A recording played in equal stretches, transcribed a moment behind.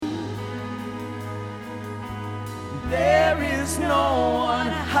is no one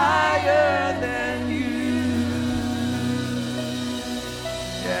higher than you.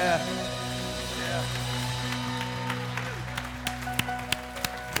 Yeah.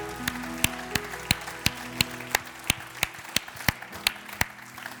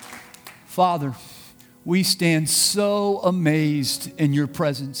 Father, we stand so amazed in your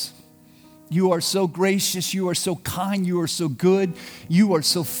presence. You are so gracious, you are so kind, you are so good, you are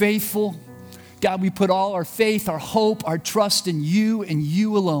so faithful. God, we put all our faith, our hope, our trust in you and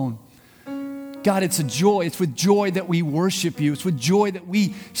you alone. God, it's a joy. It's with joy that we worship you. It's with joy that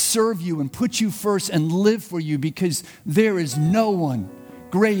we serve you and put you first and live for you, because there is no one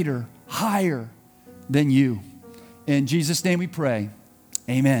greater, higher than you. In Jesus' name we pray.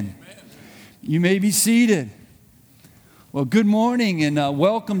 Amen. You may be seated. Well, good morning and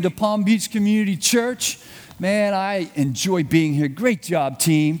welcome to Palm Beach Community Church. Man, I enjoy being here. Great job,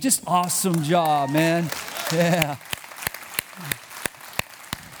 team. Just awesome job, man. Yeah.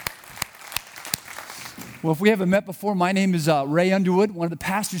 Well, if we haven't met before, my name is Ray Underwood, one of the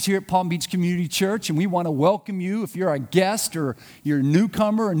pastors here at Palm Beach Community Church, and we want to welcome you. If you're a guest or you're a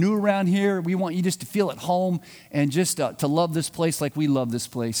newcomer or new around here, we want you just to feel at home and just to love this place like we love this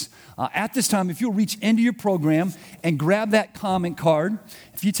place. At this time, if you'll reach into your program and grab that comment card,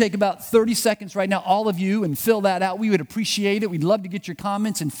 if you take about 30 seconds right now, all of you, and fill that out, we would appreciate it. We'd love to get your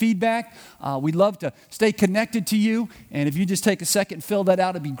comments and feedback. We'd love to stay connected to you, and if you just take a second and fill that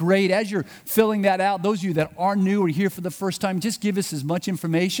out, it'd be great. As you're filling that out, those of you that are new or here for the first time, just give us as much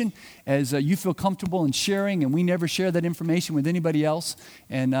information as you feel comfortable in sharing, and we never share that information with anybody else.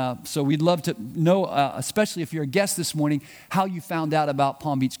 And so we'd love to know, especially if you're a guest this morning, how you found out about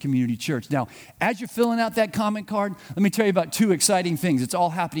Palm Beach Community Church. Now, as you're filling out that comment card, let me tell you about two exciting things. It's all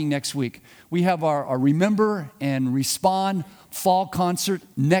happening next week. We have our Remember and Respond fall concert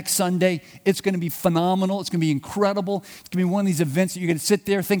next Sunday. It's going to be phenomenal. It's going to be incredible. It's going to be one of these events that you're going to sit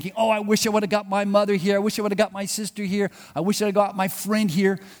there thinking, oh, I wish I would have got my mother here. I wish I would have got my sister here. I wish I would have got my friend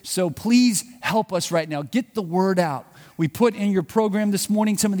here. So please help us right now. Get the word out. We put in your program this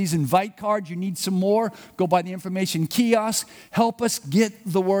morning some of these invite cards. You need some more, go by the information kiosk. Help us get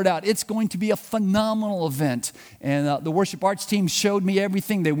the word out. It's going to be a phenomenal event. And the worship arts team showed me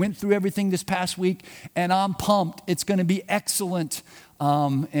everything. They went through everything this past week, and I'm pumped. It's going to be excellent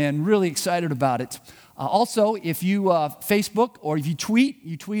and really excited about it. Also, if you Facebook or if you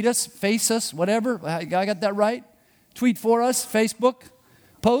tweet us, face us, whatever. I got that right? Tweet for us, Facebook,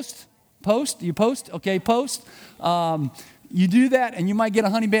 post. You post? Okay, post. You do that and you might get a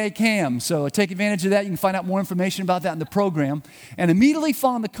honey bag cam. So take advantage of that. You can find out more information about that in the program. And immediately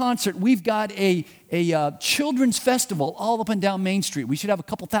following the concert, we've got a children's festival all up and down Main Street. We should have a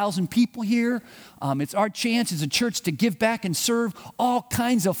couple thousand people here. It's our chance as a church to give back and serve. All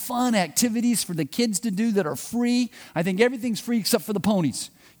kinds of fun activities for the kids to do that are free. I think everything's free except for the ponies.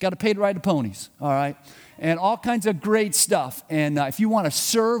 Got to pay to ride the ponies, all right? And all kinds of great stuff. And if you want to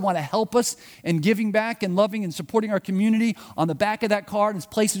serve, want to help us in giving back and loving and supporting our community, on the back of that card is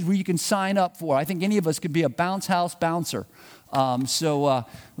places where you can sign up for. I think any of us could be a bounce house bouncer. So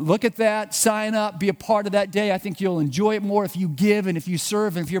look at that, sign up, be a part of that day. I think you'll enjoy it more if you give and if you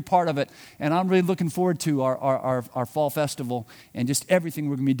serve and if you're part of it. And I'm really looking forward to our fall festival and just everything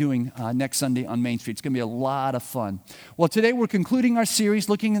we're going to be doing next Sunday on Main Street. It's going to be a lot of fun. Well, today we're concluding our series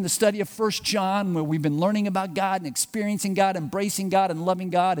looking in the study of 1 John, where we've been learning about God and experiencing God, embracing God and loving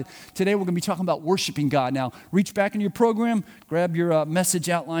God. And today we're going to be talking about worshiping God. Now, reach back in your program, grab your message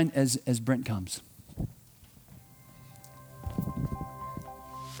outline as Brent comes.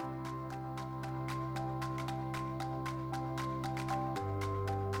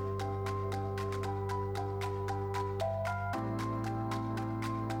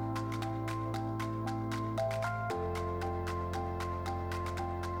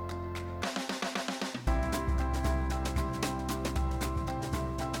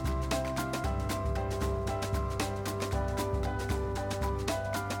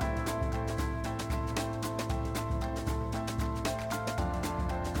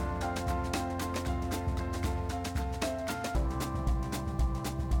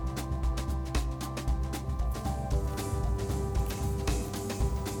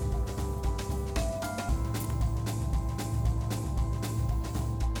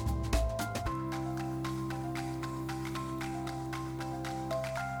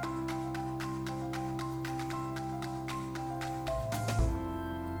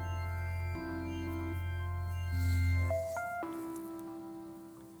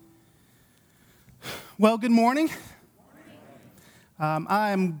 Well, good morning.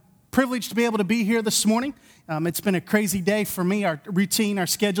 I'm Privileged to be able to be here this morning. It's been a crazy day for me. Our routine, our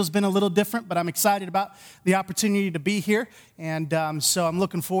schedule's been a little different, but I'm excited about the opportunity to be here. And so I'm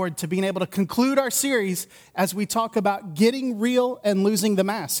looking forward to being able to conclude our series as we talk about getting real and losing the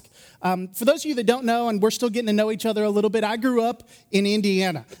mask. For those of you that don't know, and we're still getting to know each other a little bit, I grew up in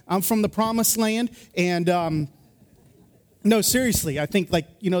Indiana. I'm from the Promised Land, and no, seriously, I think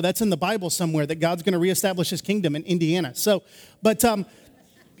that's in the Bible somewhere that God's going to reestablish his kingdom in Indiana. But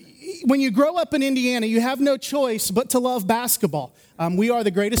when you grow up in Indiana, you have no choice but to love basketball. We are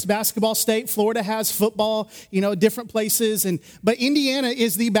the greatest basketball state. Florida has football, different places. But Indiana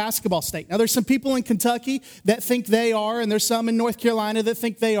is the basketball state. Now, there's some people in Kentucky that think they are, and there's some in North Carolina that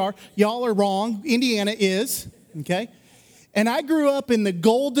think they are. Y'all are wrong. Indiana is, okay? And I grew up in the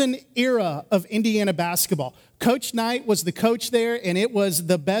golden era of Indiana basketball. Coach Knight was the coach there, and it was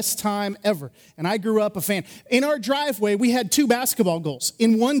the best time ever. And I grew up a fan. In our driveway, we had 2 basketball goals.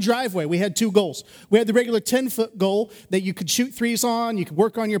 In one driveway, we had 2 goals. We had the regular 10-foot goal that you could shoot threes on, you could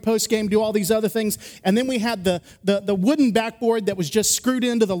work on your post game, do all these other things. And then we had the wooden backboard that was just screwed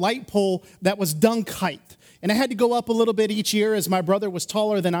into the light pole that was dunk height. And I had to go up a little bit each year as my brother was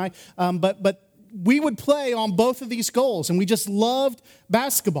taller than I. But we would play on both of these goals, and we just loved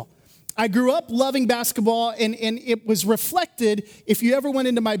basketball. I grew up loving basketball, and it was reflected if you ever went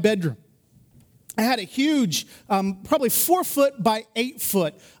into my bedroom. I had a huge, probably 4 foot by 8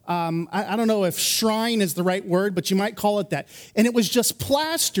 foot, I don't know if shrine is the right word, but you might call it that. And it was just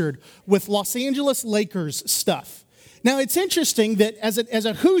plastered with Los Angeles Lakers stuff. Now, it's interesting that as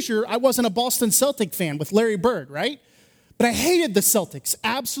a Hoosier, I wasn't a Boston Celtic fan with Larry Bird, right? But I hated the Celtics,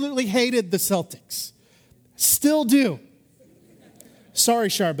 absolutely hated the Celtics. Still do. Sorry,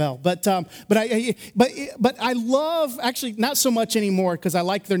 Charbel, but I love, actually not so much anymore because I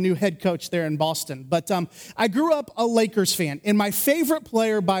like their new head coach there in Boston. But I grew up a Lakers fan, and my favorite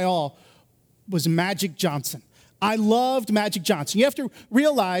player by all was Magic Johnson. I loved Magic Johnson. You have to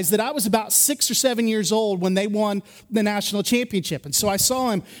realize that I was about 6 or 7 years old when they won the national championship. And so I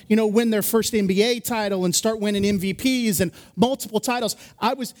saw him, win their first NBA title and start winning MVPs and multiple titles.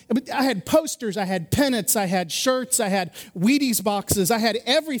 I had posters, I had pennants, I had shirts, I had Wheaties boxes, I had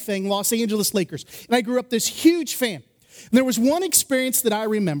everything Los Angeles Lakers. And I grew up this huge fan. And there was one experience that I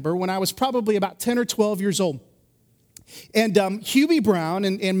remember when I was probably about 10 or 12 years old. And Hubie Brown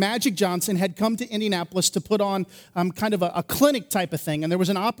and Magic Johnson had come to Indianapolis to put on kind of a clinic type of thing. And there was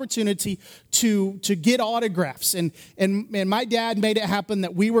an opportunity to get autographs. And my dad made it happen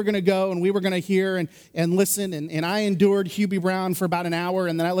that we were going to go and we were going to hear and listen. And I endured Hubie Brown for about an hour.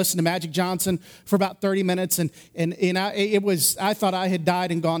 And then I listened to Magic Johnson for about 30 minutes. And I thought I had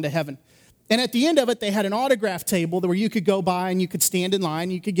died and gone to heaven. And at the end of it, they had an autograph table where you could go by and you could stand in line.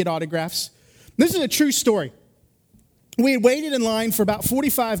 You could get autographs. This is a true story. We had waited in line for about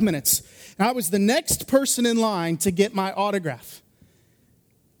 45 minutes, and I was the next person in line to get my autograph.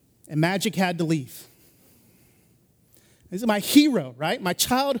 And Magic had to leave. This is my hero, right? My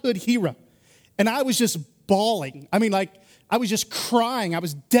childhood hero. And I was just bawling. I was just crying. I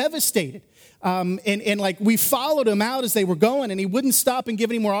was devastated. And we followed him out as they were going, and he wouldn't stop and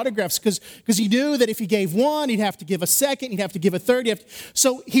give any more autographs because he knew that if he gave one, he'd have to give a second, he'd have to give a third.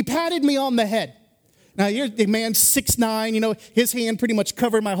 So he patted me on the head. Now, the man's 6'9", his hand pretty much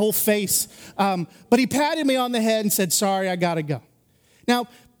covered my whole face. But he patted me on the head and said, "Sorry, I got to go." Now,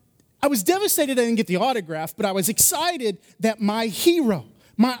 I was devastated I didn't get the autograph, but I was excited that my hero,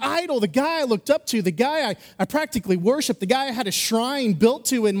 my idol, the guy I looked up to, the guy I practically worshiped, the guy I had a shrine built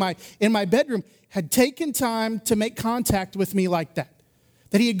to in my bedroom, had taken time to make contact with me like that.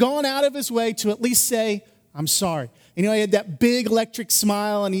 That he had gone out of his way to at least say, "I'm sorry." He had that big electric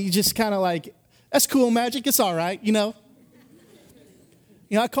smile, and he just kind of "That's cool, Magic. It's all right, I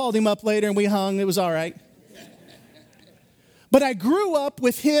called him up later and we hung. It was all right. But I grew up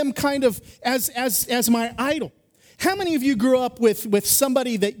with him kind of as my idol. How many of you grew up with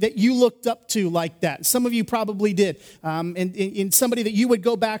somebody that you looked up to like that? Some of you probably did. And somebody that you would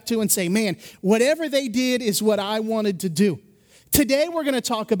go back to and say, "Man, whatever they did is what I wanted to do." Today we're going to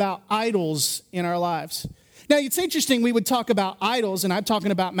talk about idols in our lives. Now, it's interesting we would talk about idols, and I'm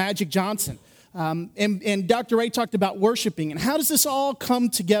talking about Magic Johnson. And Dr. Ray talked about worshiping. And how does this all come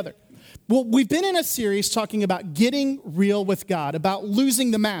together? Well, we've been in a series talking about getting real with God, about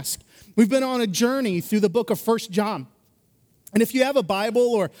losing the mask. We've been on a journey through the book of 1 John. And if you have a Bible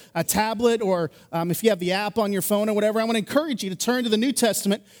or a tablet or if you have the app on your phone or whatever, I want to encourage you to turn to the New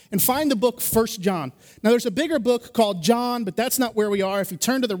Testament and find the book 1 John. Now, there's a bigger book called John, but that's not where we are. If you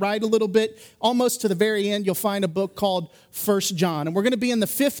turn to the right a little bit, almost to the very end, you'll find a book called 1 John. And we're going to be in the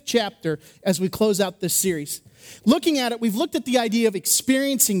 5th chapter as we close out this series. Looking at it, we've looked at the idea of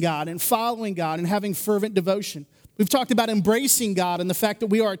experiencing God and following God and having fervent devotion. We've talked about embracing God and the fact that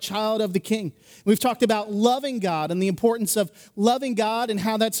we are a child of the King. We've talked about loving God and the importance of loving God and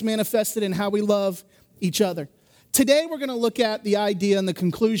how that's manifested in how we love each other. Today we're going to look at the idea and the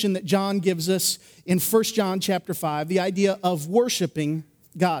conclusion that John gives us in 1 John chapter 5, the idea of worshiping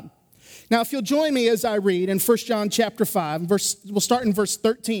God. Now, if you'll join me as I read in 1 John chapter 5, we'll start in verse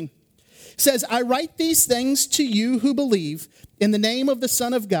 13. It says, I write these things to you who believe in the name of the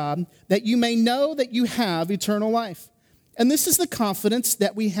Son of God, that you may know that you have eternal life. And this is the confidence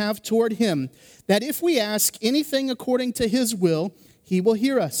that we have toward him, that if we ask anything according to his will, he will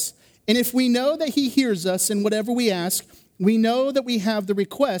hear us. And if we know that he hears us in whatever we ask, we know that we have the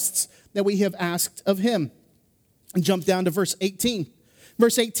requests that we have asked of him. And jump down to verse 18.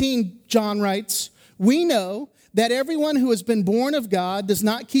 Verse 18, John writes, we know that everyone who has been born of God does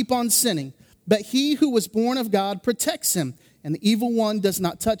not keep on sinning, but he who was born of God protects him, and the evil one does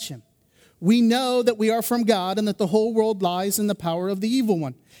not touch him. We know that we are from God and that the whole world lies in the power of the evil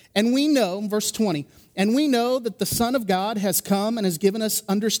one. And we know, verse 20, and we know that the Son of God has come and has given us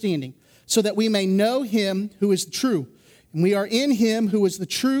understanding, so that we may know him who is true. And we are in him who is the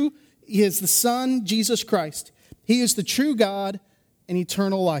true, he is the Son, Jesus Christ. He is the true God and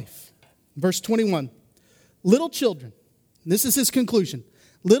eternal life. Verse 21, little children, this is his conclusion,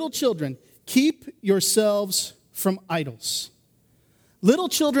 little children, keep yourselves from idols. Little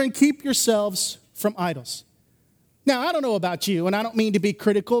children, keep yourselves from idols. Now, I don't know about you, and I don't mean to be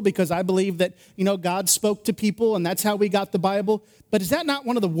critical because I believe that, God spoke to people and that's how we got the Bible. But is that not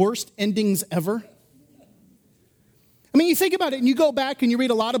one of the worst endings ever? I mean, you think about it and you go back and you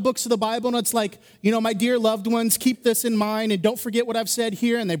read a lot of books of the Bible and it's like, my dear loved ones, keep this in mind and don't forget what I've said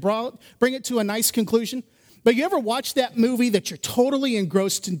here. And they bring it to a nice conclusion. But you ever watch that movie that you're totally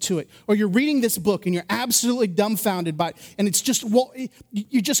engrossed into it? Or you're reading this book and you're absolutely dumbfounded by it. And it's just,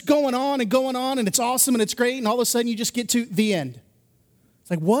 you're just going on and it's awesome and it's great. And all of a sudden you just get to the end. It's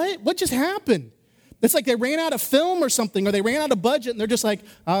like, what? What just happened? It's like they ran out of film or something, or they ran out of budget and they're just like,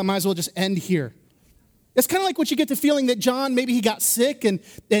 I might as well just end here. It's kind of like what you get the feeling that John, maybe he got sick and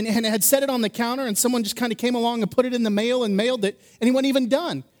had set it on the counter and someone just kind of came along and put it in the mail and mailed it and he wasn't even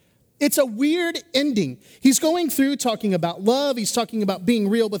done. It's a weird ending. He's going through talking about love. He's talking about being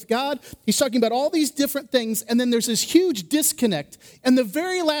real with God. He's talking about all these different things. And then there's this huge disconnect. And the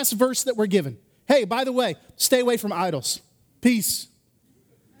very last verse that we're given, hey, by the way, stay away from idols. Peace.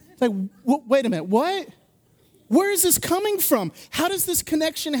 It's like, wait a minute, what? Where is this coming from? How does this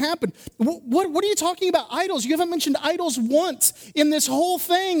connection happen? What are you talking about? Idols. You haven't mentioned idols once in this whole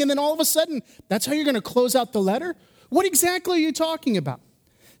thing. And then all of a sudden, that's how you're going to close out the letter? What exactly are you talking about?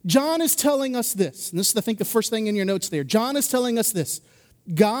 John is telling us this, and this is, I think, the first thing in your notes there. John is telling us this.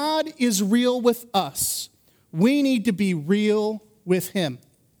 God is real with us. We need to be real with him.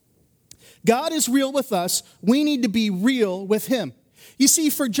 God is real with us. We need to be real with him. You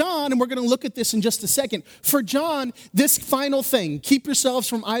see, for John, and we're going to look at this in just a second, for John, this final thing, keep yourselves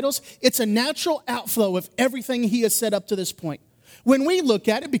from idols, it's a natural outflow of everything he has said up to this point. When we look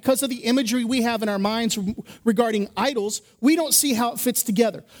at it, because of the imagery we have in our minds regarding idols, we don't see how it fits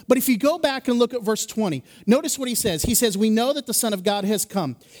together. But if you go back and look at verse 20, notice what he says. He says, we know that the Son of God has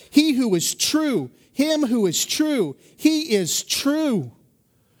come. He who is true, him who is true, he is true.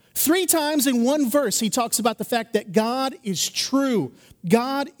 3 times in one verse, he talks about the fact that God is true.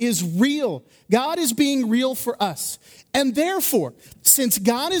 God is real. God is being real for us. And therefore, since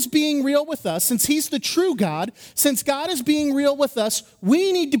God is being real with us, since he's the true God, since God is being real with us,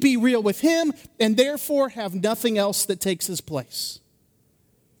 we need to be real with him and therefore have nothing else that takes his place.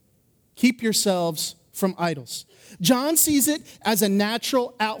 Keep yourselves from idols. John sees it as a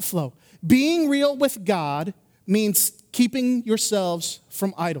natural outflow. Being real with God means keeping yourselves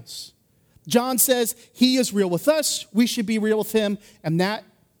from idols. John says he is real with us, we should be real with him, and that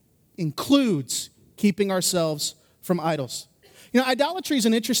includes keeping ourselves from idols. Idolatry is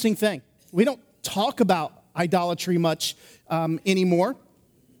an interesting thing. We don't talk about idolatry much anymore.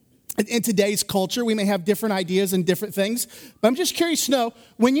 In today's culture, we may have different ideas and different things, but I'm just curious to know,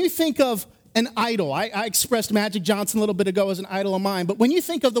 when you think of an idol, I expressed Magic Johnson a little bit ago as an idol of mine, but when you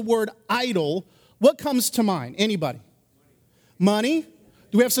think of the word idol, what comes to mind? Anybody? Money?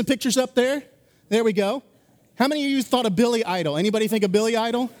 Do we have some pictures up there? There we go. How many of you thought of Billy Idol? Anybody think of Billy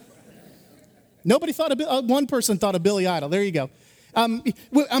Idol? Nobody thought of, one person thought of Billy Idol. There you go.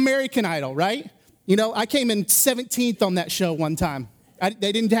 American Idol, right? You know, I came in 17th on that show one time.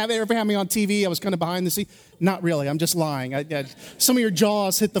 They didn't ever have me on TV. I was kind of behind the scenes. Not really. I'm just lying. Some of your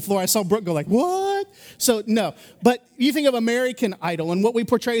jaws hit the floor. I saw Brooke go like, what? So, no. But you think of American Idol and what we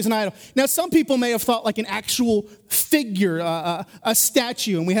portray as an idol. Now, some people may have thought like an actual figure, a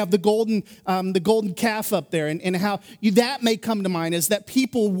statue, and we have the golden calf up there, and how that may come to mind is that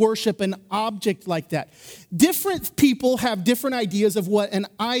people worship an object like that. Different people have different ideas of what an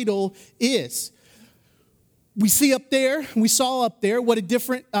idol is. We saw up there what a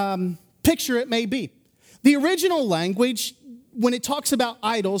different picture it may be. The original language, when it talks about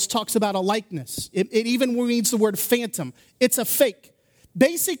idols, talks about a likeness. It even means the word phantom. It's a fake.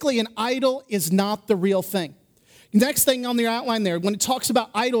 Basically, an idol is not the real thing. Next thing on the outline there, when it talks about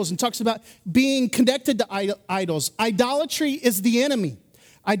idols and talks about being connected to idols, idolatry is the enemy.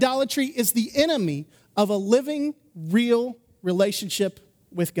 Idolatry is the enemy of a living, real relationship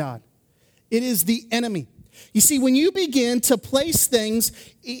with God. It is the enemy. You see, when you begin to place things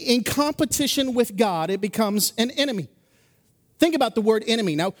in competition with God, it becomes an enemy. Think about the word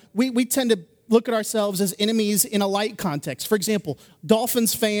enemy. Now, we tend to look at ourselves as enemies in a light context. For example,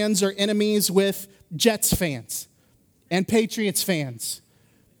 Dolphins fans are enemies with Jets fans and Patriots fans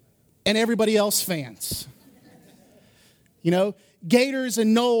and everybody else fans. You know, Gators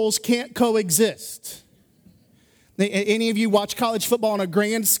and Knowles can't coexist. Any of you watch college football on a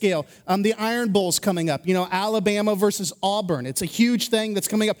grand scale? The Iron Bowl's coming up. You know, Alabama versus Auburn. It's a huge thing that's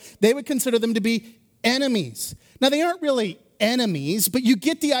coming up. They would consider them to be enemies. Now, they aren't really enemies, but you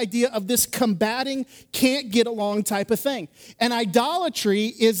get the idea of this combating, can't get along type of thing. And idolatry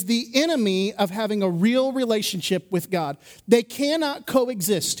is the enemy of having a real relationship with God. They cannot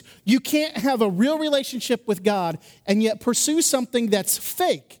coexist. You can't have a real relationship with God and yet pursue something that's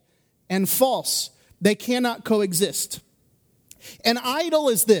fake and false. They cannot coexist. An idol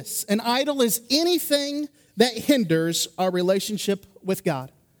is this. An idol is anything that hinders our relationship with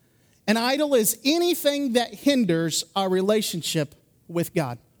God. An idol is anything that hinders our relationship with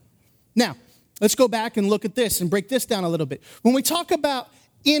God. Now, let's go back and look at this and break this down a little bit. When we talk about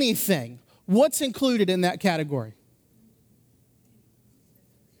anything, what's included in that category?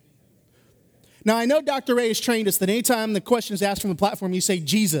 Now, I know Dr. Ray has trained us that anytime the question is asked from the platform, you say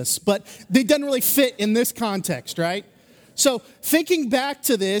Jesus, but it doesn't really fit in this context, right? So thinking back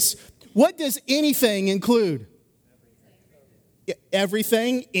to this, what does anything include?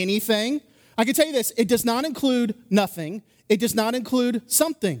 Everything, anything. I can tell you this, it does not include nothing. It does not include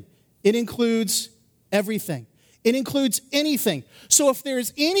something. It includes everything. It includes anything. So if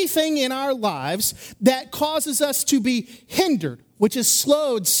there's anything in our lives that causes us to be hindered, which is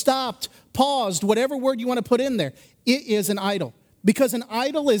slowed, stopped, paused, whatever word you want to put in there, it is an idol. Because an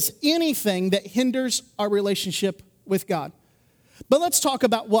idol is anything that hinders our relationship with God. But let's talk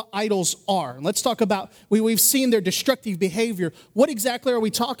about what idols are. Let's talk about, we've seen their destructive behavior. What exactly are we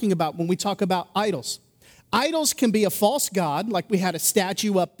talking about when we talk about idols? Idols can be a false god, like we had a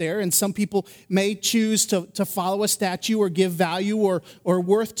statue up there, and some people may choose to follow a statue or give value or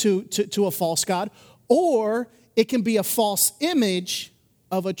worth to a false god. Or it can be a false image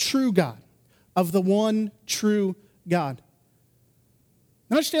of a true God, of the one true God.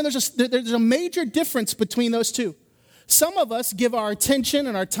 Now understand there's a major difference between those two. Some of us give our attention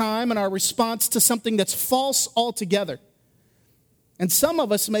and our time and our response to something that's false altogether. And some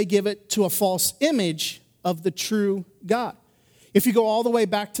of us may give it to a false image of the true God. If you go all the way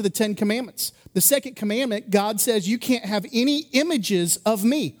back to the 10 Commandments, the second commandment, God says you can't have any images of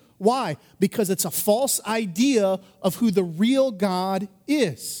me. Why? Because it's a false idea of who the real God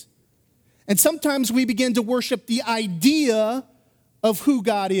is. And sometimes we begin to worship the idea of who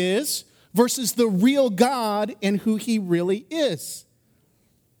God is versus the real God and who he really is.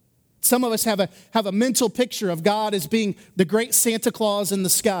 Some of us have a mental picture of God as being the great Santa Claus in the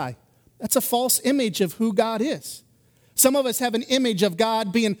sky. That's a false image of who God is. Some of us have an image of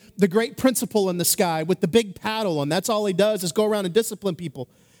God being the great principal in the sky with the big paddle, and that's all he does is go around and discipline people.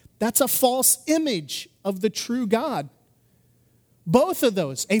 That's a false image of the true God. Both of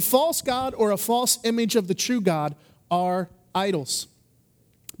those, a false God or a false image of the true God, are idols.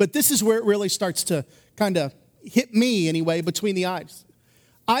 But this is where it really starts to kind of hit me anyway between the eyes.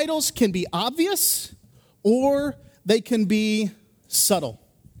 Idols can be obvious or they can be subtle.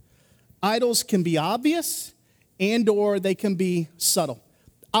 Idols can be obvious and or they can be subtle.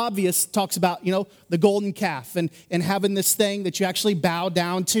 Obvious talks about, the golden calf and having this thing that you actually bow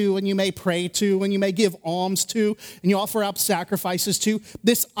down to and you may pray to and you may give alms to and you offer up sacrifices to.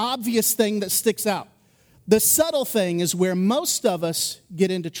 This obvious thing that sticks out. The subtle thing is where most of us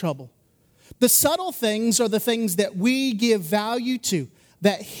get into trouble. The subtle things are the things that we give value to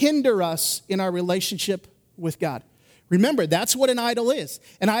that hinder us in our relationship with God. Remember, that's what an idol is.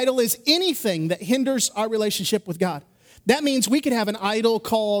 An idol is anything that hinders our relationship with God. That means we could have an idol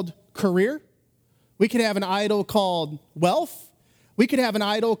called career. We could have an idol called wealth. We could have an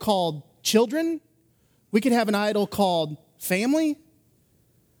idol called children. We could have an idol called family.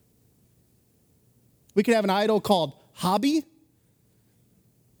 We could have an idol called hobby.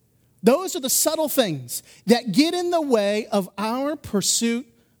 Those are the subtle things that get in the way of our pursuit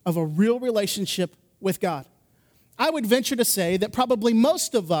of a real relationship with God. I would venture to say that probably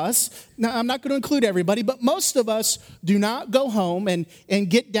most of us, now I'm not going to include everybody, but most of us do not go home and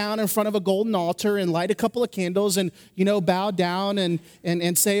get down in front of a golden altar and light a couple of candles and, bow down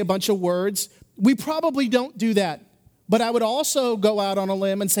and say a bunch of words. We probably don't do that. But I would also go out on a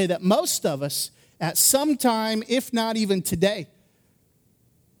limb and say that most of us, at some time, if not even today,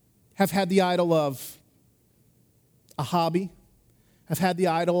 have had the idol of a hobby, have had the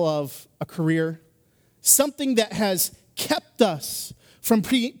idol of a career, something that has kept us from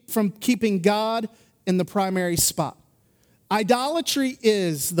keeping God in the primary spot. Idolatry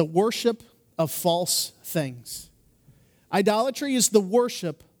is the worship of false things. Idolatry is the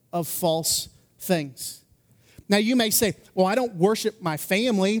worship of false things. Now you may say, well, I don't worship my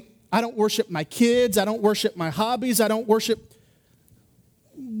family. I don't worship my kids. I don't worship my hobbies. I don't worship.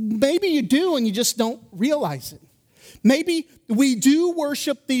 Maybe you do and you just don't realize it. Maybe we do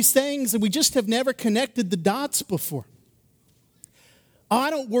worship these things and we just have never connected the dots before. Oh,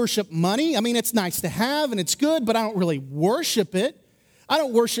 I don't worship money. I mean, it's nice to have and it's good, but I don't really worship it. I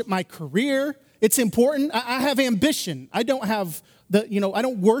don't worship my career. It's important. I have ambition. I don't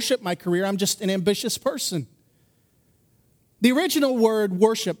worship my career. I'm just an ambitious person. The original word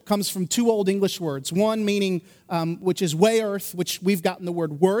worship comes from two Old English words. One meaning, which is way earth, which we've gotten the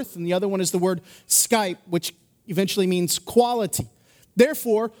word worth, and the other one is the word Skype, which eventually means quality.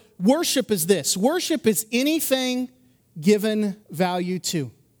 Therefore, worship is this. Worship is anything given value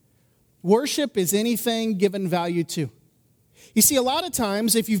to. Worship is anything given value to. You see, a lot of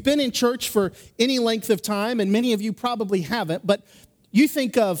times, if you've been in church for any length of time, and many of you probably haven't, but you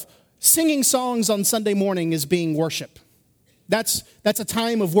think of singing songs on Sunday morning as being worship. That's a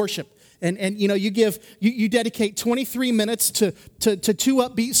time of worship. And you dedicate 23 minutes to two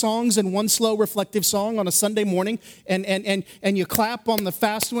upbeat songs and one slow reflective song on a Sunday morning, and you clap on the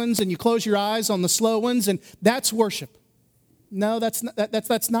fast ones and you close your eyes on the slow ones, and that's worship. No,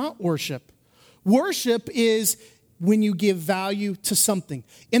 that's not worship. Worship is when you give value to something.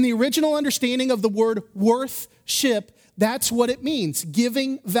 In the original understanding of the word worthship, that's what it means,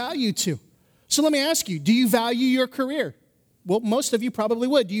 giving value to. So let me ask you, do you value your career? Well, most of you probably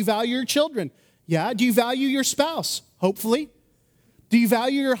would. Do you value your children? Yeah. Do you value your spouse? Hopefully. Do you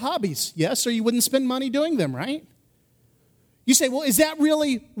value your hobbies? Yes, or you wouldn't spend money doing them, right? You say, well, is that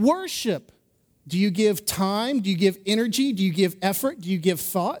really worship? Do you give time? Do you give energy? Do you give effort? Do you give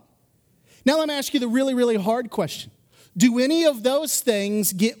thought? Now let me ask you the really, really hard question. Do any of those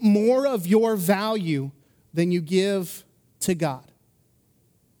things get more of your value than you give to God?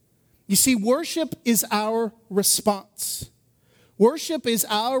 You see, worship is our response. Worship is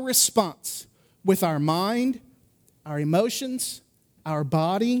our response with our mind, our emotions, our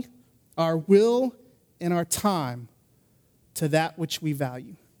body, our will, and our time to that which we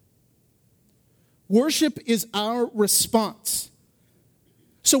value. Worship is our response.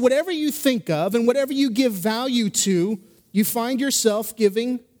 So whatever you think of and whatever you give value to, you find yourself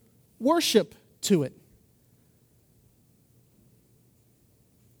giving worship to it.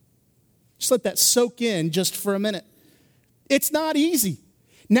 Just let that soak in just for a minute. It's not easy.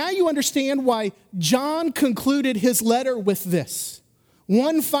 Now you understand why John concluded his letter with this.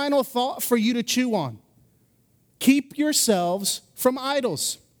 One final thought for you to chew on. Keep yourselves from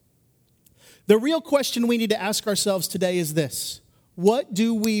idols. The real question we need to ask ourselves today is this. What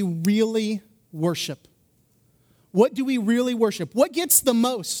do we really worship? What do we really worship? What gets the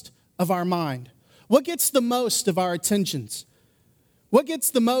most of our mind? What gets the most of our attentions? What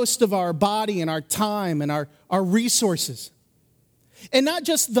gets the most of our body and our time and our resources? And not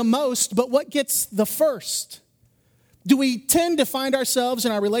just the most, but what gets the first? Do we tend to find ourselves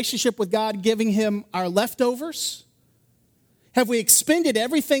in our relationship with God giving Him our leftovers? Have we expended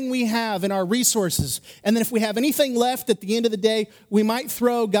everything we have in our resources? And then if we have anything left at the end of the day, we might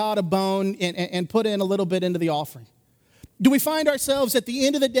throw God a bone and put in a little bit into the offering. Do we find ourselves at the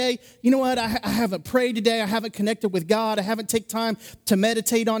end of the day, you know what, I haven't prayed today, I haven't connected with God, I haven't taken time to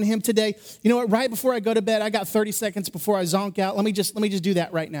meditate on Him today. You know what, right before I go to bed, I got 30 seconds before I zonk out. Let me just do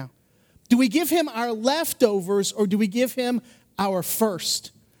that right now. Do we give Him our leftovers or do we give Him our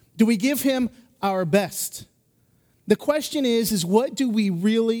first? Do we give him our best? The question is what do we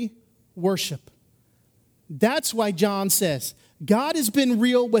really worship? That's why John says, God has been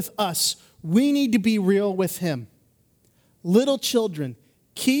real with us. We need to be real with him. Little children,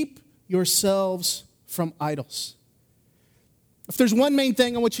 keep yourselves from idols. If there's one main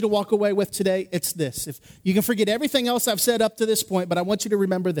thing I want you to walk away with today, it's this. If you can forget everything else I've said up to this point, but I want you to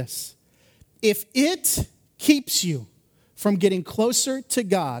remember this. If it keeps you from getting closer to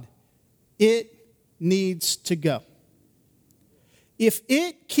God, it needs to go. If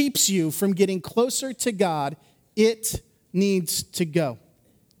it keeps you from getting closer to God, it needs to go.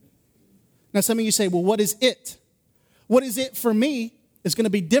 Now, some of you say, well, what is it? What is it for me is going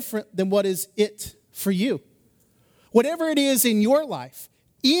to be different than what is it for you. Whatever it is in your life,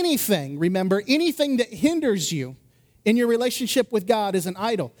 anything, remember, anything that hinders you in your relationship with God is an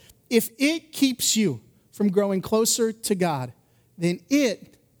idol. If it keeps you from growing closer to God, then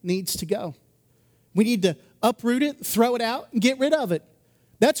it needs to go. We need to uproot it, throw it out, and get rid of it.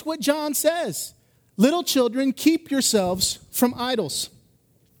 That's what John says. Little children, keep yourselves from idols.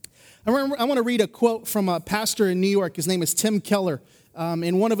 I want to read a quote from a pastor in New York. His name is Tim Keller.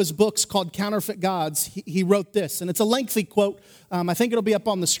 In one of his books called Counterfeit Gods, he wrote this, and it's a lengthy quote. I think it'll be up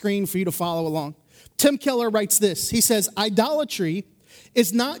on the screen for you to follow along. Tim Keller writes this. He says, idolatry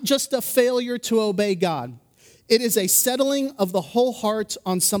is not just a failure to obey God. It is a settling of the whole heart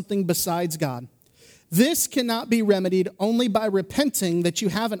on something besides God. This cannot be remedied only by repenting that you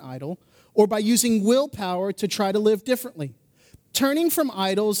have an idol or by using willpower to try to live differently. Turning from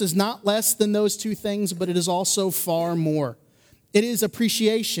idols is not less than those two things, but it is also far more. It is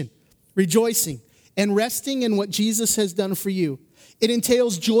appreciation, rejoicing, and resting in what Jesus has done for you. It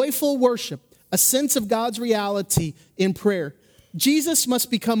entails joyful worship, a sense of God's reality in prayer. Jesus must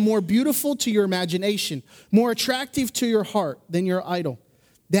become more beautiful to your imagination, more attractive to your heart than your idol.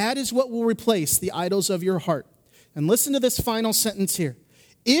 That is what will replace the idols of your heart. And listen to this final sentence here.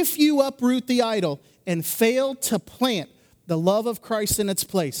 If you uproot the idol and fail to plant the love of Christ in its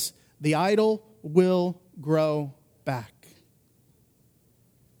place, the idol will grow back.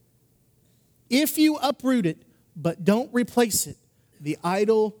 If you uproot it, but don't replace it, the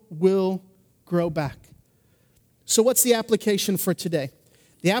idol will grow back. So what's the application for today?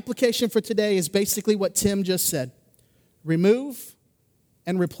 The application for today is basically what Tim just said. Remove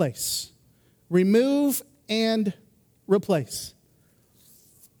and replace. Remove and replace.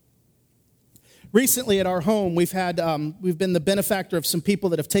 Recently at our home, we've been the benefactor of some people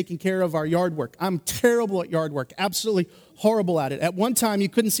that have taken care of our yard work. I'm terrible at yard work, absolutely horrible at it. At one time, you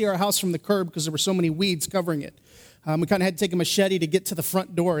couldn't see our house from the curb because there were so many weeds covering it. We kind of had to take a machete to get to the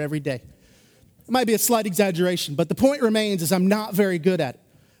front door every day. It might be a slight exaggeration, but the point remains is I'm not very good at it.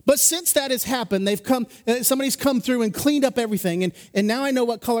 But since that has happened, somebody's come through and cleaned up everything, and now I know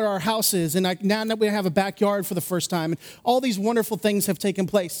what color our house is, and now that we have a backyard for the first time, and all these wonderful things have taken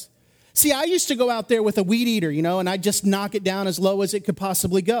place. See, I used to go out there with a weed eater, and I'd just knock it down as low as it could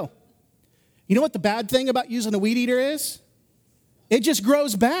possibly go. You know what the bad thing about using a weed eater is? It just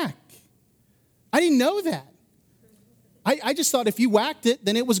grows back. I didn't know that. I just thought if you whacked it,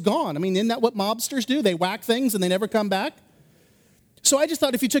 then it was gone. I mean, isn't that what mobsters do? They whack things and they never come back. So I just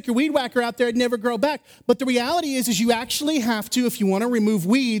thought if you took your weed whacker out there, it'd never grow back. But the reality is you actually have to, if you want to remove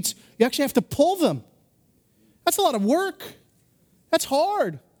weeds, you actually have to pull them. That's a lot of work. That's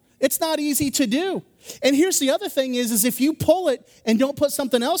hard. It's not easy to do. And here's the other thing is if you pull it and don't put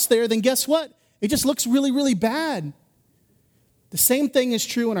something else there, then guess what? It just looks really, really bad. The same thing is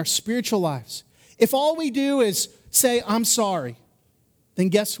true in our spiritual lives. If all we do is say, I'm sorry, then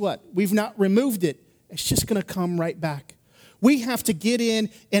guess what? We've not removed it. It's just going to come right back. We have to get in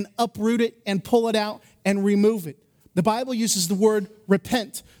and uproot it and pull it out and remove it. The Bible uses the word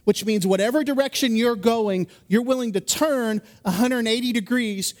repent, which means whatever direction you're going, you're willing to turn 180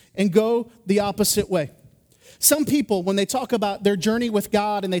 degrees and go the opposite way. Some people, when they talk about their journey with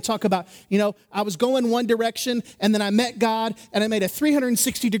God and they talk about, I was going one direction and then I met God and I made a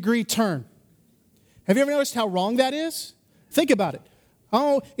 360-degree turn. Have you ever noticed how wrong that is? Think about it.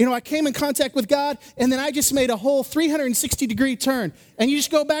 Oh, I came in contact with God and then I just made a whole 360-degree turn. And you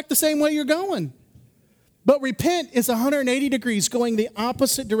just go back the same way you're going. But repent is 180 degrees going the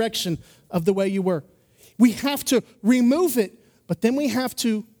opposite direction of the way you were. We have to remove it, but then we have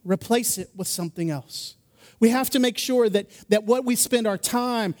to replace it with something else. We have to make sure that what we spend our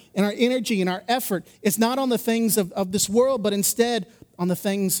time and our energy and our effort is not on the things of this world, but instead on the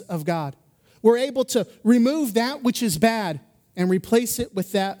things of God. We're able to remove that which is bad and replace it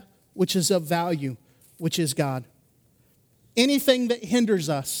with that which is of value, which is God. Anything that hinders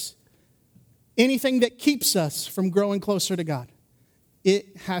us, anything that keeps us from growing closer to God,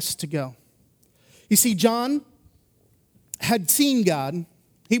 it has to go. You see, John had seen God.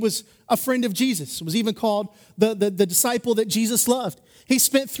 He was a friend of Jesus, was even called the disciple that Jesus loved. He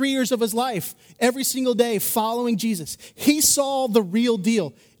spent 3 years of his life every single day following Jesus. He saw the real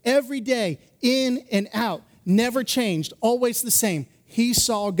deal every day, in and out, never changed, always the same. He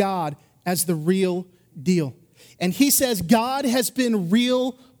saw God as the real deal. And he says, God has been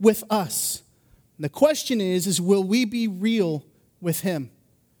real with us. And the question is will we be real with him?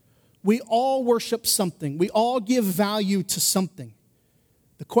 We all worship something. We all give value to something.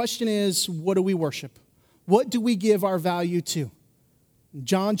 The question is, what do we worship? What do we give our value to?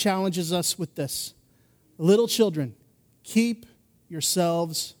 John challenges us with this. Little children, keep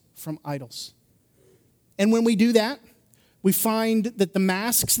yourselves from idols. And when we do that, we find that the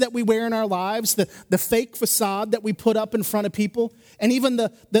masks that we wear in our lives, the fake facade that we put up in front of people, and even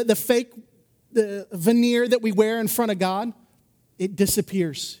the fake veneer that we wear in front of God, it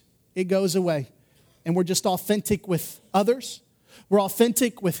disappears. It goes away. And we're just authentic with others. We're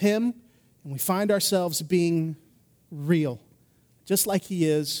authentic with him. And we find ourselves being real, just like he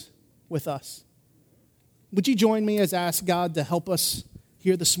is with us. Would you join me as I ask God to help us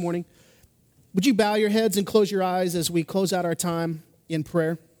here this morning? Would you bow your heads and close your eyes as we close out our time in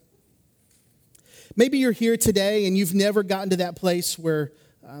prayer? Maybe you're here today and you've never gotten to that place where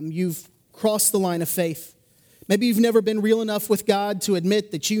you've crossed the line of faith. Maybe you've never been real enough with God to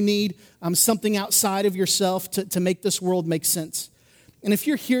admit that you need something outside of yourself to make this world make sense. And if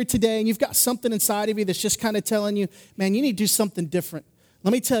you're here today and you've got something inside of you that's just kind of telling you, man, you need to do something different.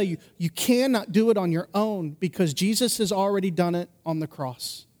 Let me tell you, you cannot do it on your own because Jesus has already done it on the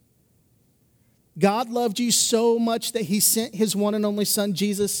cross. God loved you so much that he sent his one and only son,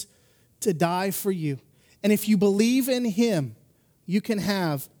 Jesus, to die for you. And if you believe in him, you can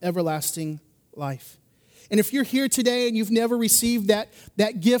have everlasting life. And if you're here today and you've never received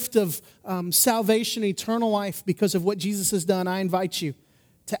that gift of salvation, eternal life because of what Jesus has done, I invite you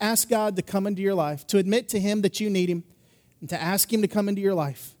to ask God to come into your life, to admit to him that you need him, and to ask him to come into your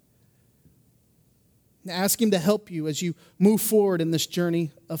life. And ask him to help you as you move forward in this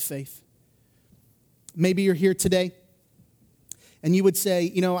journey of faith. Maybe you're here today and you would say,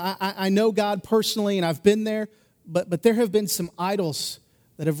 you know, I know God personally and I've been there, but there have been some idols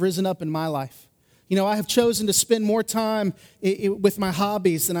that have risen up in my life. You know, I have chosen to spend more time with my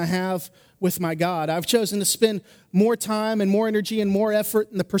hobbies than I have with my God. I've chosen to spend more time and more energy and more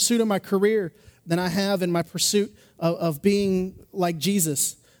effort in the pursuit of my career than I have in my pursuit of being like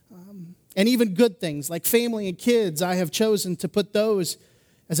Jesus. And even good things like family and kids, I have chosen to put those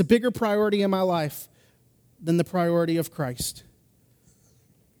as a bigger priority in my life than the priority of Christ.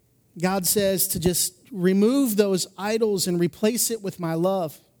 God says to just remove those idols and replace it with my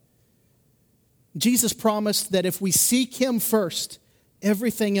love. Jesus promised that if we seek him first,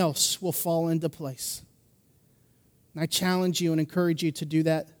 everything else will fall into place. And I challenge you and encourage you to do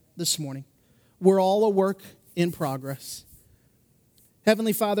that this morning. We're all a work in progress.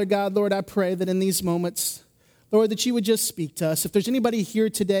 Heavenly Father, God, Lord, I pray that in these moments, Lord, that you would just speak to us. If there's anybody here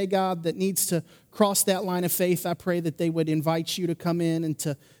today, God, that needs to cross that line of faith, I pray that they would invite you to come in and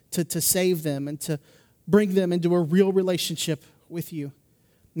to save them and to bring them into a real relationship with you.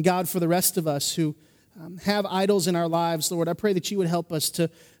 And God, for the rest of us who have idols in our lives, Lord, I pray that you would help us to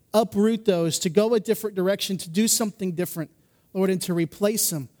uproot those, to go a different direction, to do something different, Lord, and to replace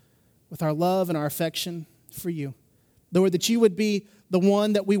them with our love and our affection for you. Lord, that you would be the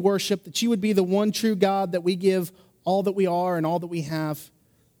one that we worship, that you would be the one true God that we give all that we are and all that we have,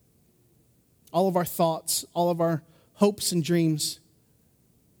 all of our thoughts, all of our hopes and dreams,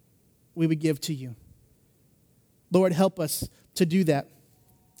 we would give to you. Lord, help us to do that,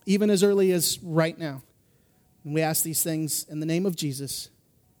 even as early as right now. And we ask these things in the name of Jesus.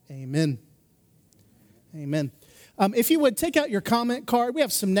 Amen. Amen. If you would take out your comment card, we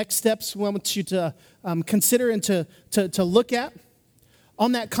have some next steps we want you to consider and to look at.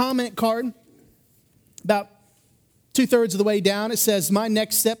 On that comment card, about 2/3 of the way down, it says, my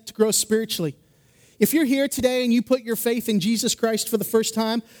next step to grow spiritually. If you're here today and you put your faith in Jesus Christ for the first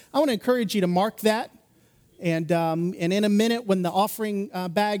time, I want to encourage you to mark that. And in a minute, when the offering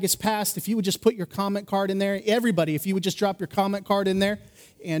bag is passed, if you would just put your comment card in there, everybody, if you would just drop your comment card in there.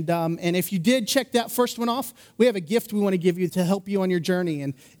 And if you did check that first one off, we have a gift we want to give you to help you on your journey.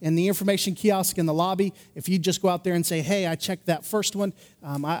 And the information kiosk in the lobby, if you just go out there and say, hey, I checked that first one,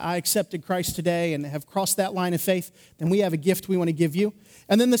 I accepted Christ today and have crossed that line of faith, then we have a gift we want to give you.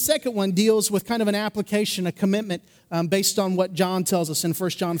 And then the second one deals with kind of an application, a commitment based on what John tells us in 1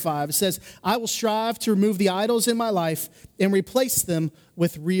 John 5. It says, I will strive to remove the idols in my life and replace them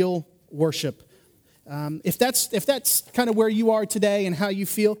with real worship. If that's kind of where you are today and how you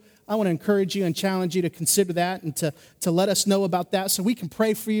feel, I want to encourage you and challenge you to consider that and to let us know about that so we can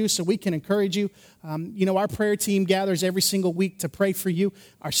pray for you, so we can encourage you. Our prayer team gathers every single week to pray for you.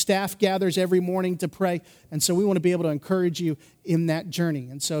 Our staff gathers every morning to pray. And so we want to be able to encourage you in that journey.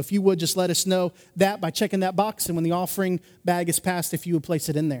 And so if you would just let us know that by checking that box, and when the offering bag is passed, if you would place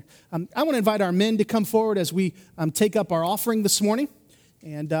it in there. I want to invite our men to come forward as we take up our offering this morning.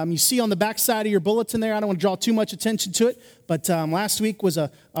 And you see on the back side of your bulletin there, I don't want to draw too much attention to it, but last week was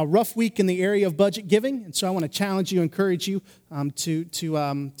a rough week in the area of budget giving, and so I want to challenge you, encourage you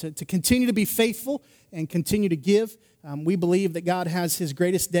to continue to be faithful and continue to give. We believe that God has His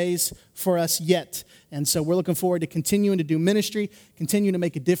greatest days for us yet, and so we're looking forward to continuing to do ministry, continue to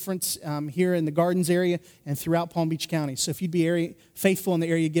make a difference here in the Gardens area and throughout Palm Beach County. So if you'd be faithful in the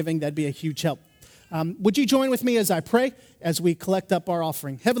area giving, that'd be a huge help. Would you join with me as I pray, as we collect up our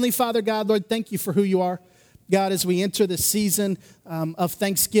offering? Heavenly Father, God, Lord, thank you for who you are. God, as we enter this season of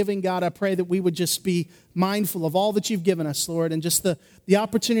Thanksgiving, God, I pray that we would just be mindful of all that you've given us, Lord, and just the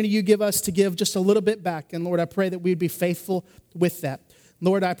opportunity you give us to give just a little bit back. And Lord, I pray that we'd be faithful with that.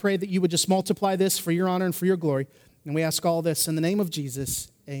 Lord, I pray that you would just multiply this for your honor and for your glory. And we ask all this in the name of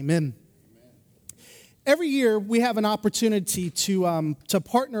Jesus. Amen. Every year, we have an opportunity to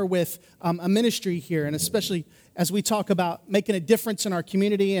partner with a ministry here, and especially as we talk about making a difference in our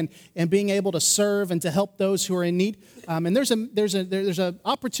community and being able to serve and to help those who are in need. And there's an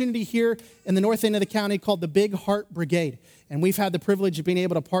opportunity here in the north end of the county called the Big Heart Brigade. And we've had the privilege of being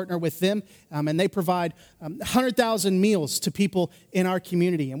able to partner with them, and they provide 100,000 meals to people in our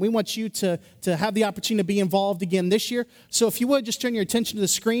community. And we want you to have the opportunity to be involved again this year. So if you would, just turn your attention to the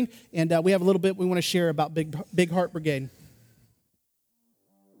screen, and we have a little bit we want to share about Big Heart Brigade.